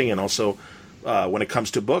interesting. And also, when it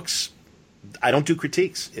comes to books, I don't do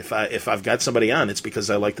critiques. If I've got somebody on, it's because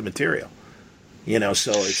I like the material.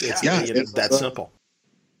 So it's that simple.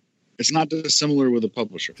 It's not dissimilar with a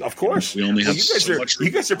publisher. Of course, we only have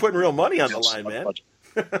you guys are putting real money on the line, man.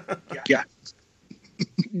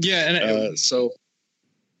 Yeah. And so,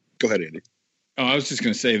 go ahead, Andy. Oh, I was just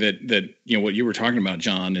going to say that what you were talking about,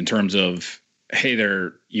 John, in terms of, hey,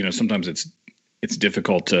 sometimes it's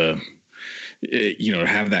difficult to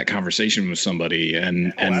have that conversation with somebody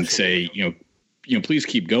and say please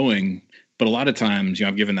keep going. But a lot of times,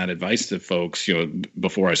 I've given that advice to folks,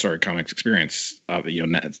 before I started Comics Experience.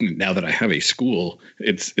 Now that I have a school,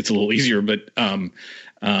 it's a little easier. But and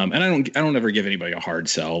I don't ever give anybody a hard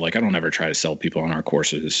sell. Like, I don't ever try to sell people on our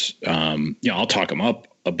courses. I'll talk them up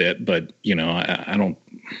a bit, but I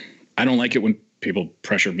don't like it when people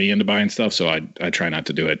pressure me into buying stuff. So I try not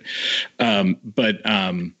to do it. But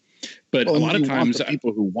a lot of times,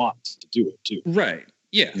 people who want to do it too, right?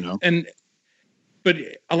 Yeah, But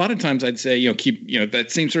a lot of times I'd say, keep,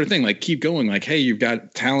 that same sort of thing, like, keep going. Like, hey, you've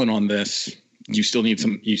got talent on this. You still have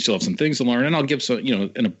some things to learn. And I'll give some,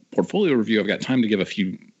 in a portfolio review, I've got time to give a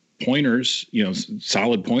few pointers,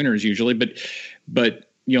 solid pointers usually. But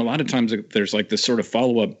a lot of times there's like this sort of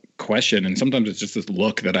follow-up question. And sometimes it's just this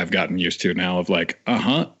look that I've gotten used to now of like,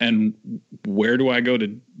 and where do I go to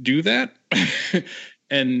do that?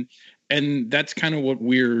 and that's kind of what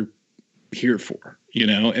we're here for,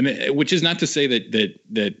 and which is not to say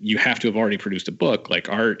that you have to have already produced a book. Like,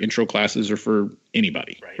 our intro classes are for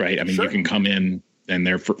anybody, right? I mean, sure. You can come in and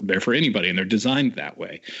they're for anybody, and they're designed that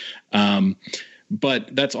way.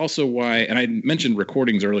 But that's also why, and I mentioned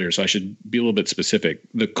recordings earlier, so I should be a little bit specific.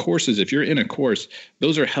 The courses, if you're in a course,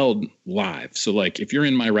 those are held live. So like, if you're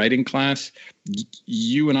in my writing class,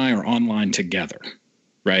 you and I are online together.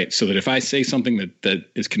 Right. So that if I say something that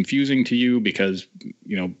is confusing to you because,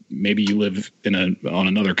 maybe you live on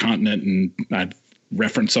another continent and I've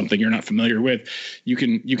referenced something you're not familiar with, you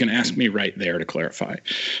can ask me right there to clarify.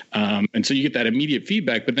 And so you get that immediate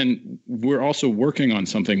feedback. But then we're also working on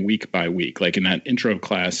something week by week. Like in that intro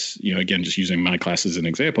class, again, just using my class as an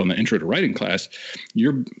example, in the intro to writing class,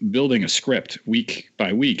 you're building a script week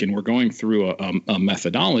by week, and we're going through a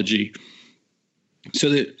methodology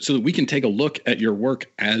so that we can take a look at your work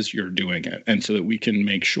as you're doing it. And so that we can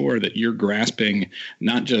make sure that you're grasping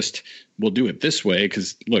not just, we'll do it this way.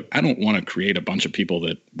 Because look, I don't want to create a bunch of people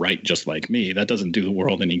that write just like me. That doesn't do the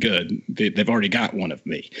world any good. They've already got one of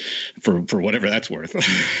me for whatever that's worth.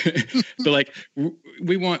 So like,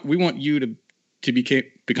 we want you to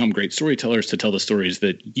become great storytellers, to tell the stories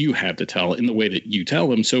that you have to tell in the way that you tell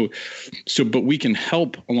them. But we can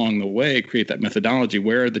help along the way create that methodology.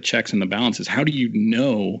 Where are the checks and the balances? How do you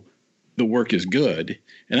know the work is good?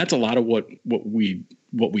 And that's a lot of what we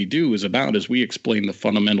do is we explain the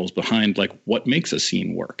fundamentals behind like what makes a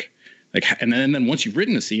scene work. Like, and then once you've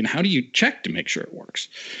written a scene, how do you check to make sure it works?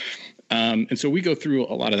 And so we go through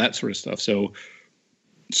a lot of that sort of stuff. So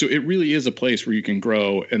it really is a place where you can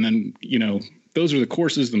grow. And then, those are the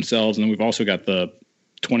courses themselves. And then we've also got the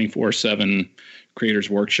 24/7 Creators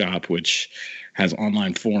Workshop, which has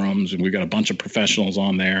online forums. And we've got a bunch of professionals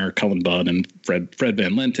on there, Cullen Budd and Fred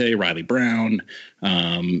Van Lente, Riley Brown.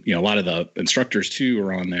 A lot of the instructors too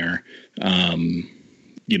are on there.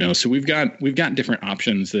 So we've got different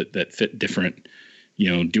options that fit different,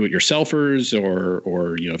 do-it-yourselfers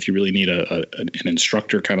or if you really need an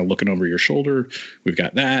instructor kind of looking over your shoulder, we've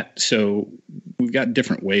got that. So we've got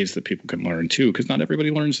different ways that people can learn too, because not everybody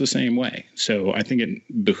learns the same way. So I think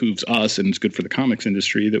it behooves us, and it's good for the comics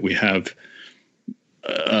industry, that we have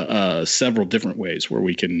several different ways where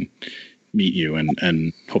we can meet you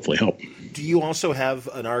and hopefully help. Do you also have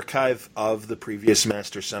an archive of the previous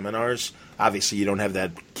master seminars? Obviously, you don't have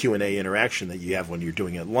that Q&A interaction that you have when you're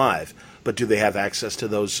doing it live, but do they have access to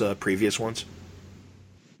those previous ones?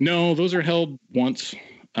 No, those are held once.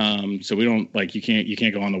 So we don't you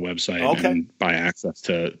can't go on the website and buy access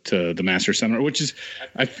to the master seminar, which is,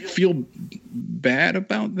 I feel bad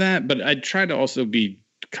about that, but I try to also be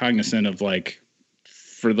cognizant of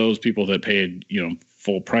for those people that paid,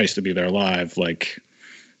 full price to be there live, I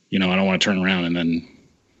don't want to turn around and then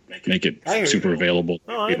make it super available.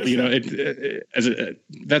 Oh,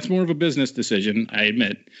 that's more of a business decision, I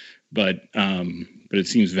admit, but it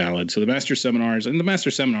seems valid. So the master seminars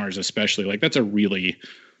especially, that's a really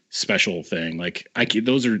special thing.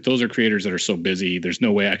 Those are creators that are so busy. There's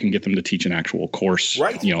no way I can get them to teach an actual course,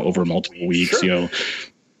 right, over multiple weeks, Sure.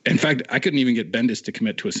 In fact, I couldn't even get Bendis to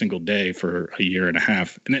commit to a single day for a year and a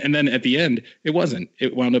half. And then at the end, it wasn't.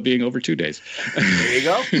 It wound up being over 2 days. There you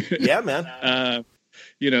go. Yeah, man.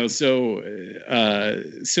 So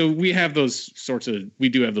we have those sort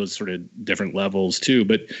of different levels too.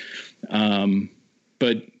 But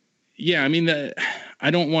yeah, I mean, I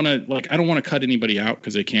don't want to cut anybody out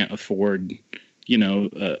because they can't afford,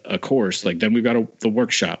 a course. Then we've got the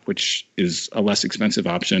workshop, which is a less expensive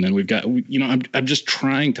option. And we've got, I'm just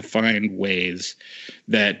trying to find ways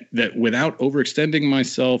that without overextending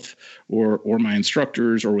myself or my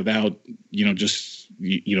instructors, or without, just,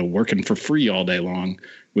 working for free all day long,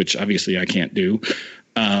 which obviously I can't do,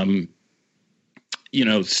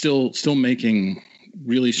 still making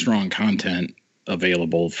really strong content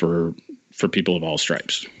available for people of all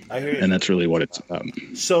stripes. I hear you. And that's really what it's about.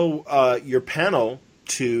 So your panel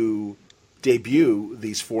to debut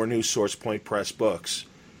these 4 new Source Point Press books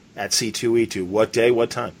at C2E2, what day, what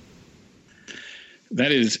time?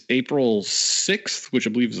 That is April 6th, which I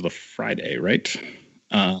believe is the Friday, right?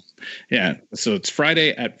 Yeah. So it's Friday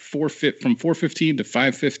at from 4:15 to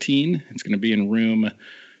 5:15. It's going to be in room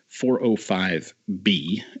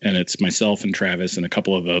 405B, and it's myself and Travis and a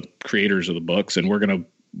couple of the creators of the books, and we're going to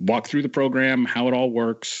walk through the program, how it all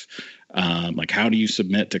works, how do you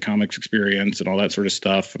submit to Comics Experience and all that sort of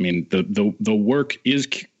stuff. I mean, the work is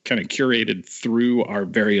kind of curated through our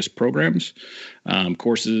various programs,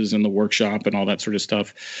 courses and the workshop and all that sort of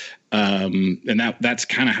stuff. And that's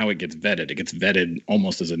kind of how it gets vetted. It gets vetted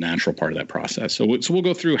almost as a natural part of that process. So we'll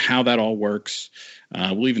go through how that all works.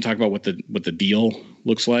 We'll even talk about what the deal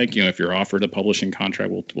looks like. If you're offered a publishing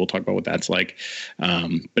contract, we'll talk about what that's like.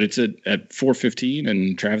 But it's at 4:15,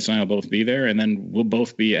 and Travis and I will both be there, and then we'll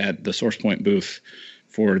both be at the Source Point booth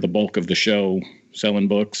for the bulk of the show, selling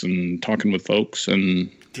books and talking with folks and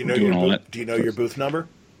doing all that. Do you know your booth number?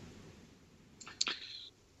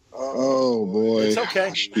 Oh boy, it's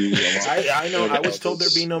okay. I know. I was told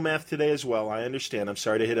there'd be no math today as well. I understand. I'm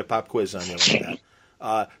sorry to hit a pop quiz on you like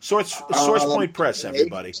that. Source Point Press,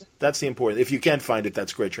 everybody. That's the important. If you can find it,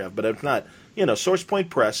 that's great, Trav. But if not, Source Point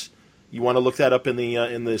Press. You want to look that up in the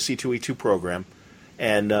C2E2 program,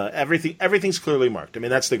 and everything's clearly marked. I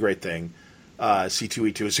mean, that's the great thing.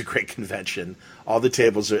 C2E2 is a great convention. All the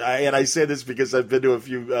tables are, and I say this because I've been to a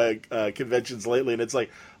few conventions lately, and it's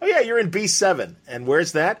like, oh yeah, you're in B7, and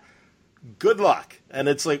where's that? Good luck. And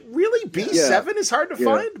it's like, really, B7 is hard to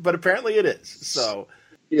find, but apparently it is. So.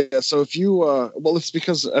 Yeah, so if you, it's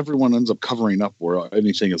because everyone ends up covering up where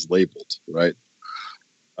anything is labeled, right?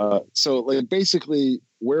 So basically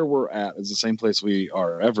where we're at is the same place we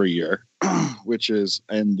are every year, which is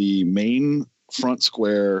in the main front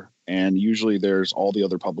square, and usually there's all the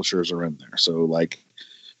other publishers are in there. So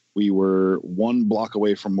We were one block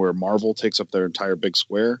away from where Marvel takes up their entire big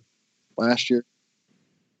square last year.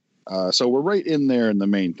 So we're right in there in the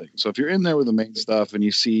main thing. So if you're in there with the main stuff and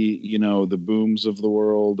you see, the Booms of the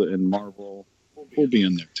world and Marvel, we'll be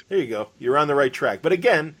in there too. There you go. You're on the right track. But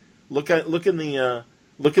again, look in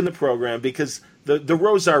the program, because the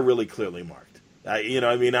rows are really clearly marked.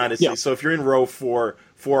 Honestly. Yeah. So if you're in row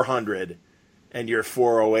 400 and you're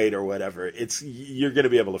 408 or whatever, you're going to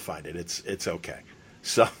be able to find it. It's okay.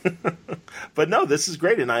 So, but no, this is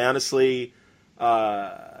great, and I honestly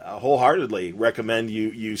wholeheartedly recommend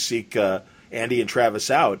you seek Andy and Travis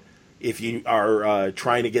out if you are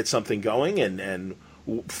trying to get something going and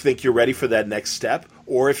think you're ready for that next step,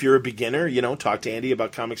 or if you're a beginner, talk to Andy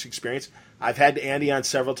about comics experience. I've had Andy on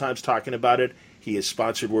several times talking about it. He has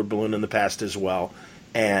sponsored Word Balloon in the past as well,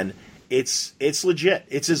 and it's legit.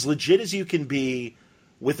 It's as legit as you can be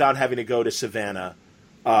without having to go to Savannah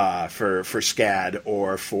for SCAD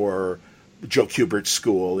or for Joe Kubert's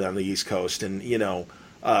school on the East Coast, and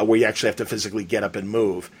where you actually have to physically get up and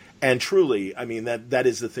move. And truly, that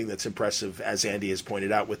is the thing that's impressive, as Andy has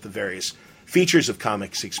pointed out, with the various features of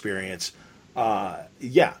comics experience.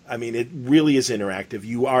 It really is interactive.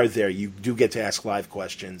 You are there. You do get to ask live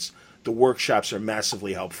questions. The workshops are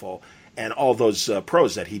massively helpful. And all those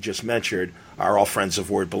pros that he just mentioned are all friends of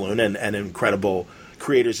Word Balloon and incredible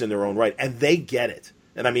creators in their own right. And they get it.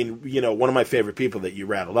 And one of my favorite people that you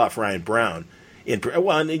rattled off, Ryan Brown,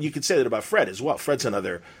 and you could say that about Fred as well. Fred's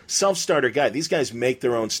another self-starter guy. These guys make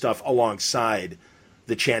their own stuff alongside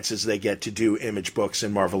the chances they get to do Image books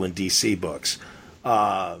and Marvel and DC books.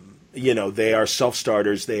 They are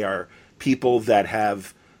self-starters. They are people that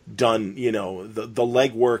have done, the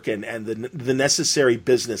legwork and the necessary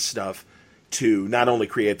business stuff to not only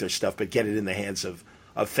create their stuff, but get it in the hands of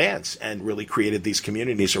fans, and really created these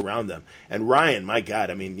communities around them. And Ryan, my God,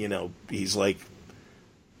 he's like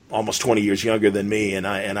almost 20 years younger than me, and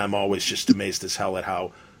I'm always just amazed as hell at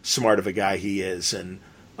how smart of a guy he is. And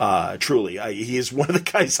truly, he is one of the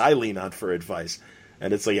guys I lean on for advice.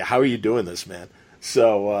 And it's like, how are you doing this, man?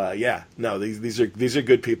 So these are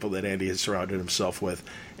good people that Andy has surrounded himself with.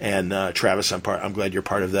 And Travis, I'm glad you're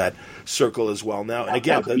part of that circle as well now. And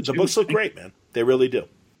again, the books look great, man. They really do.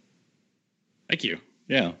 Thank you.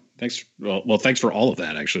 Yeah, thanks. Well, thanks for all of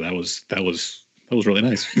that. Actually, that was really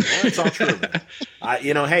nice. Yeah, it's all true, man.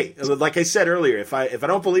 Hey, like I said earlier, if I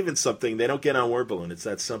don't believe in something, they don't get on Word Balloon. It's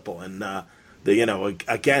that simple. And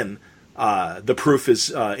the proof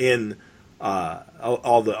is in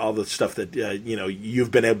all the stuff that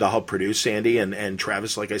you've been able to help produce, Andy and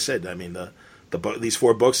Travis. Like I said, these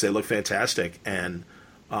 4 books, they look fantastic, and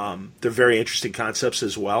they're very interesting concepts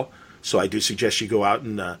as well. So I do suggest you go out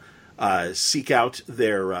and seek out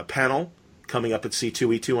their panel coming up at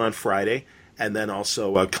C2E2 on Friday, and then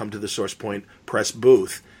also come to the Source Point Press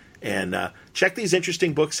booth and check these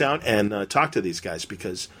interesting books out and talk to these guys,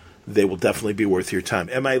 because they will definitely be worth your time.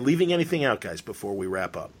 Am I leaving anything out, guys, before we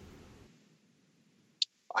wrap up?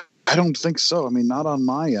 I don't think so. Not on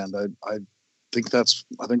my end. I think that's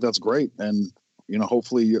great, and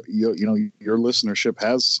hopefully your listenership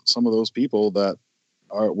has some of those people that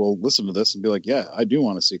will listen to this and be like, yeah, I do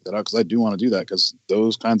want to seek that out, because I do want to do that, because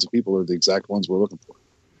those kinds of people are the exact ones we're looking for.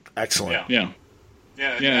 Excellent. Yeah.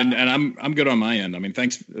 And I'm good on my end.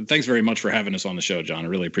 Thanks very much for having us on the show, John. I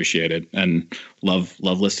really appreciate it, and love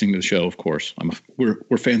listening to the show. Of course, we're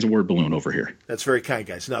fans of Word Balloon over here. That's very kind,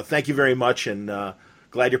 guys. No, thank you very much, and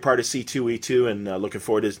glad you're part of C2E2, and looking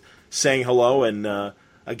forward to saying hello. And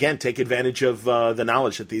again, take advantage of the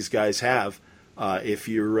knowledge that these guys have if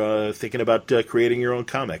you're thinking about creating your own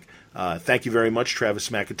comic. Thank you very much, Travis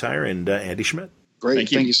McIntire and Andy Schmidt. Great.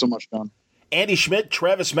 Thank you so much, John. Andy Schmidt,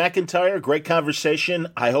 Travis McIntire, great conversation.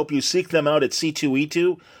 I hope you seek them out at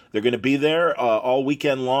C2E2. They're going to be there all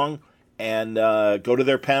weekend long, and go to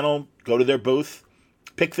their panel, go to their booth,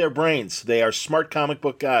 pick their brains. They are smart comic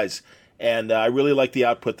book guys, and I really like the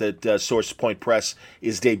output that Source Point Press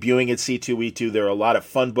is debuting at C2E2. There are a lot of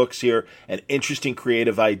fun books here and interesting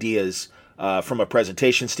creative ideas from a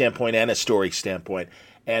presentation standpoint and a story standpoint.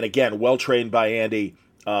 And again, well trained by Andy.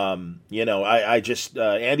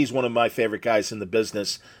 Andy's one of my favorite guys in the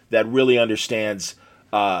business that really understands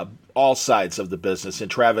all sides of the business,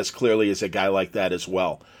 and Travis clearly is a guy like that as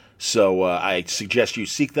well. So I suggest you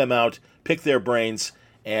seek them out, pick their brains,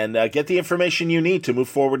 and get the information you need to move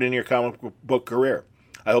forward in your comic book career.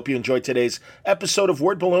 I hope you enjoyed today's episode of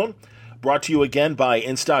Word Balloon, brought to you again by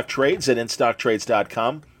InStock Trades at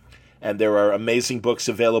InStockTrades.com. And there are amazing books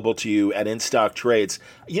available to you at InStock Trades.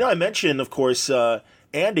 I mentioned, of course,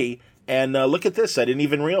 Andy, and look at this. I didn't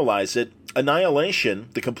even realize it. Annihilation,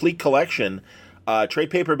 the complete collection, trade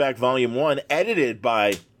paperback volume 1, edited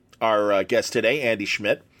by our guest today, Andy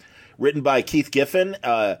Schmidt. Written by Keith Giffen,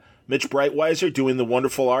 Mitch Breitweiser doing the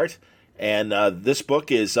wonderful art. And this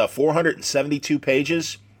book is 472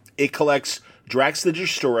 pages. It collects Drax the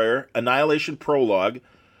Destroyer, Annihilation Prologue,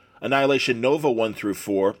 Annihilation Nova 1 through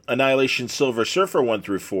 4, Annihilation Silver Surfer 1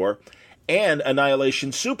 through 4, and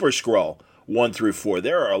Annihilation Super Skrull 1 through 4.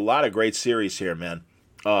 There are a lot of great series here, man.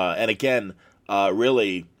 And again,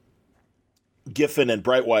 really, Giffen and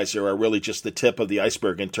Breitweiser are really just the tip of the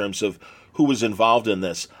iceberg in terms of who was involved in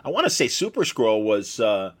this. I want to say Super Skrull was,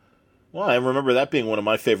 I remember that being one of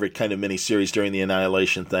my favorite kind of miniseries during the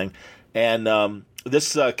Annihilation thing. And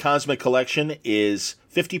this Cosmic Collection is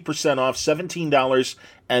 50% off,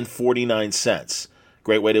 $17.49.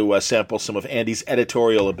 Great way to sample some of Andy's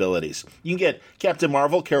editorial abilities. You can get Captain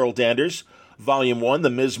Marvel, Carol Danvers, Volume 1, The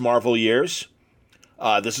Ms. Marvel Years.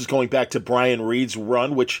 This is going back to Brian Reed's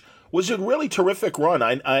run, which was a really terrific run.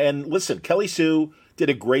 And listen, Kelly Sue did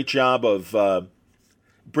a great job of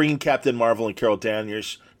bringing Captain Marvel and Carol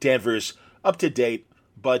Danvers up to date.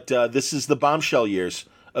 But this is the bombshell years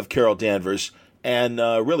of Carol Danvers. And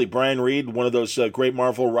really, Brian Reed, one of those great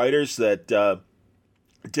Marvel writers that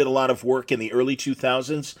did a lot of work in the early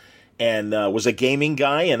 2000s and was a gaming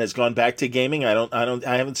guy and has gone back to gaming.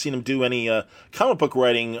 I haven't seen him do any comic book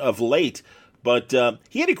writing of late, but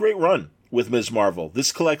he had a great run with Ms. Marvel.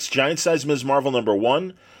 This collects Giant Size Ms. Marvel number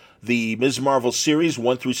 1, the Ms. Marvel series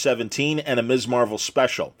 1 through 17, and a Ms. Marvel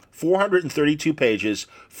special. 432 pages,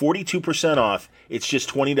 42% off. It's just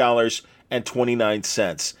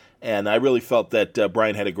 $20.29. And I really felt that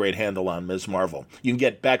Brian had a great handle on Ms. Marvel. You can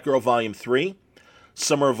get Batgirl Volume 3,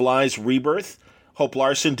 Summer of Lies Rebirth, Hope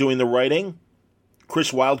Larson doing the writing,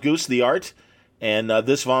 Chris Wildgoose the art, and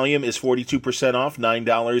this volume is 42% off,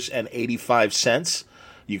 $9.85.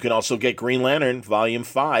 You can also get Green Lantern Volume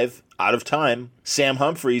 5, Out of Time. Sam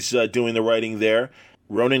Humphries doing the writing there.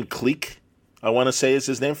 Ronan Kleek, I want to say is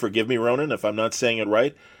his name. Forgive me, Ronan, if I'm not saying it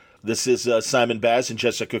right. This is Simon Baz and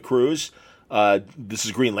Jessica Cruz. This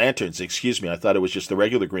is Green Lanterns, excuse me. I thought it was just the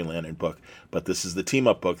regular Green Lantern book, but this is the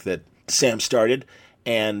team-up book that Sam started.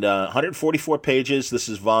 And 144 pages. This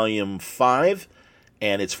is Volume 5,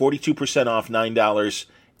 and it's 42% off,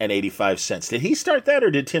 $9.85. Did he start that, or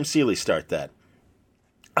did Tim Seeley start that?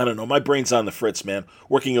 I don't know. My brain's on the fritz, man.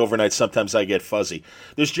 Working overnight, sometimes I get fuzzy.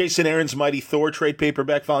 There's Jason Aaron's Mighty Thor trade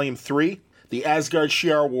paperback, Volume 3, The Asgard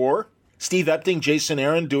Shi'ar War. Steve Epting, Jason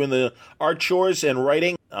Aaron doing the art chores and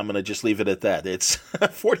writing. I'm going to just leave it at that. It's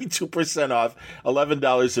 42% off,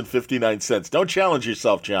 $11.59. Don't challenge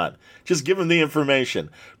yourself, John. Just give him the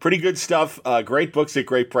information. Pretty good stuff. Great books at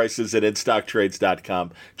great prices at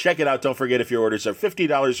InStockTrades.com. Check it out. Don't forget, if your orders are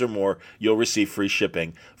 $50 or more, you'll receive free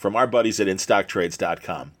shipping from our buddies at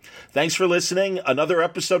InStockTrades.com. Thanks for listening. Another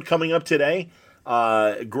episode coming up today.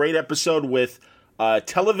 Great episode with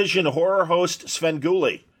television horror host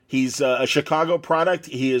Svengoolie. He's a Chicago product.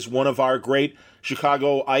 He is one of our great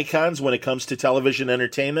Chicago icons when it comes to television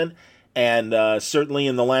entertainment. And certainly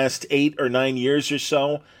in the last 8 or 9 years or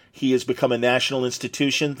so, he has become a national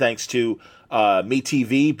institution thanks to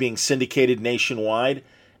MeTV being syndicated nationwide.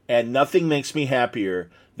 And nothing makes me happier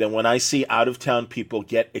than when I see out-of-town people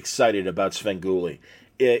get excited about Svengoolie.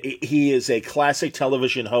 He is a classic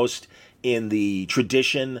television host in the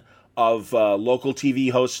tradition of local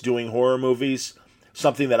TV hosts doing horror movies.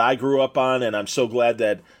 Something that I grew up on, and I'm so glad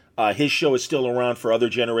that his show is still around for other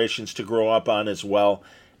generations to grow up on as well.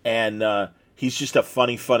 And he's just a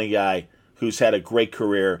funny guy who's had a great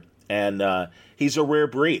career, and he's a rare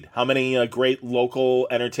breed. How many great local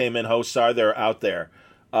entertainment hosts are there out there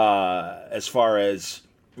as far as,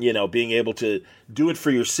 you know, being able to do it for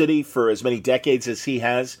your city for as many decades as he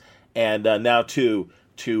has, and now to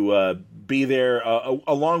be there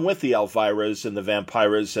along with the Elviras and the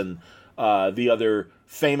Vampiras and the other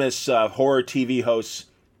famous horror TV hosts.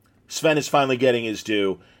 Sven is finally getting his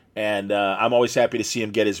due, and I'm always happy to see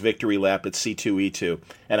him get his victory lap at C2E2.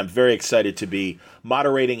 And I'm very excited to be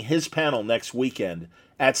moderating his panel next weekend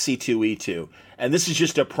at C2E2. And this is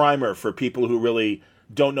just a primer for people who really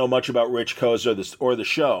don't know much about Rich Koz or the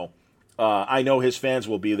show. I know his fans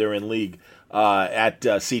will be there in league at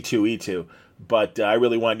C2E2, but I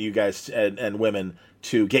really want you guys and women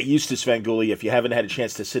to get used to Svengoolie if you haven't had a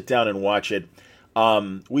chance to sit down and watch it.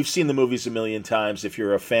 We've seen the movies a million times. If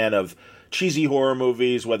you're a fan of cheesy horror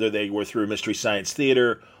movies, whether they were through Mystery Science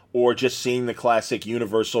Theater or just seeing the classic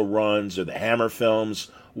Universal runs or the Hammer films,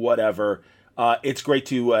 whatever, it's great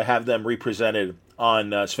to have them represented on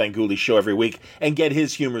Svengoolie's show every week and get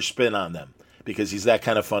his humor spin on them because he's that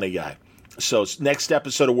kind of funny guy. So next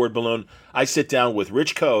episode of Word Balloon, I sit down with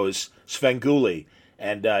Rich Koz, Svengoolie,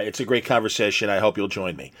 And it's a great conversation. I hope you'll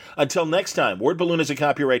join me. Until next time, Word Balloon is a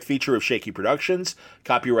copyright feature of Shaky Productions,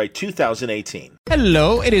 copyright 2018.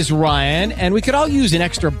 Hello, it is Ryan, and we could all use an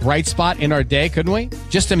extra bright spot in our day, couldn't we?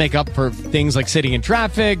 Just to make up for things like sitting in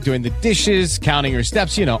traffic, doing the dishes, counting your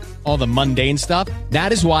steps, all the mundane stuff.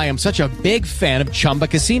 That is why I'm such a big fan of Chumba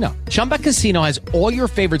Casino. Chumba Casino has all your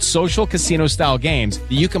favorite social casino-style games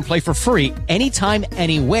that you can play for free anytime,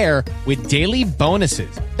 anywhere with daily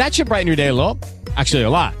bonuses. That should brighten your day a little. Actually, a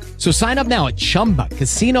lot. So sign up now at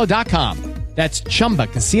ChumbaCasino.com. That's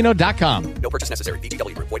ChumbaCasino.com. No purchase necessary. ET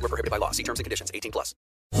Dollman. Void where prohibited by law. See terms and conditions. 18+.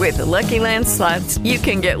 With the Lucky Land Slots, you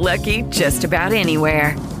can get lucky just about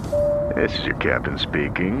anywhere. This is your captain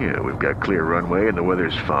speaking. We've got clear runway and the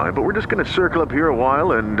weather's fine, but we're just going to circle up here a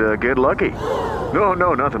while and get lucky.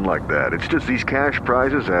 No, nothing like that. It's just these cash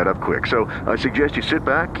prizes add up quick. So I suggest you sit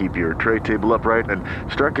back, keep your tray table upright, and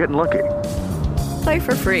start getting lucky. Play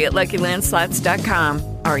for free at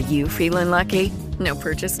LuckyLandSlots.com. Are you feeling lucky? No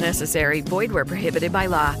purchase necessary. Void where prohibited by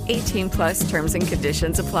law. 18+ terms and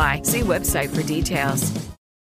conditions apply. See website for details.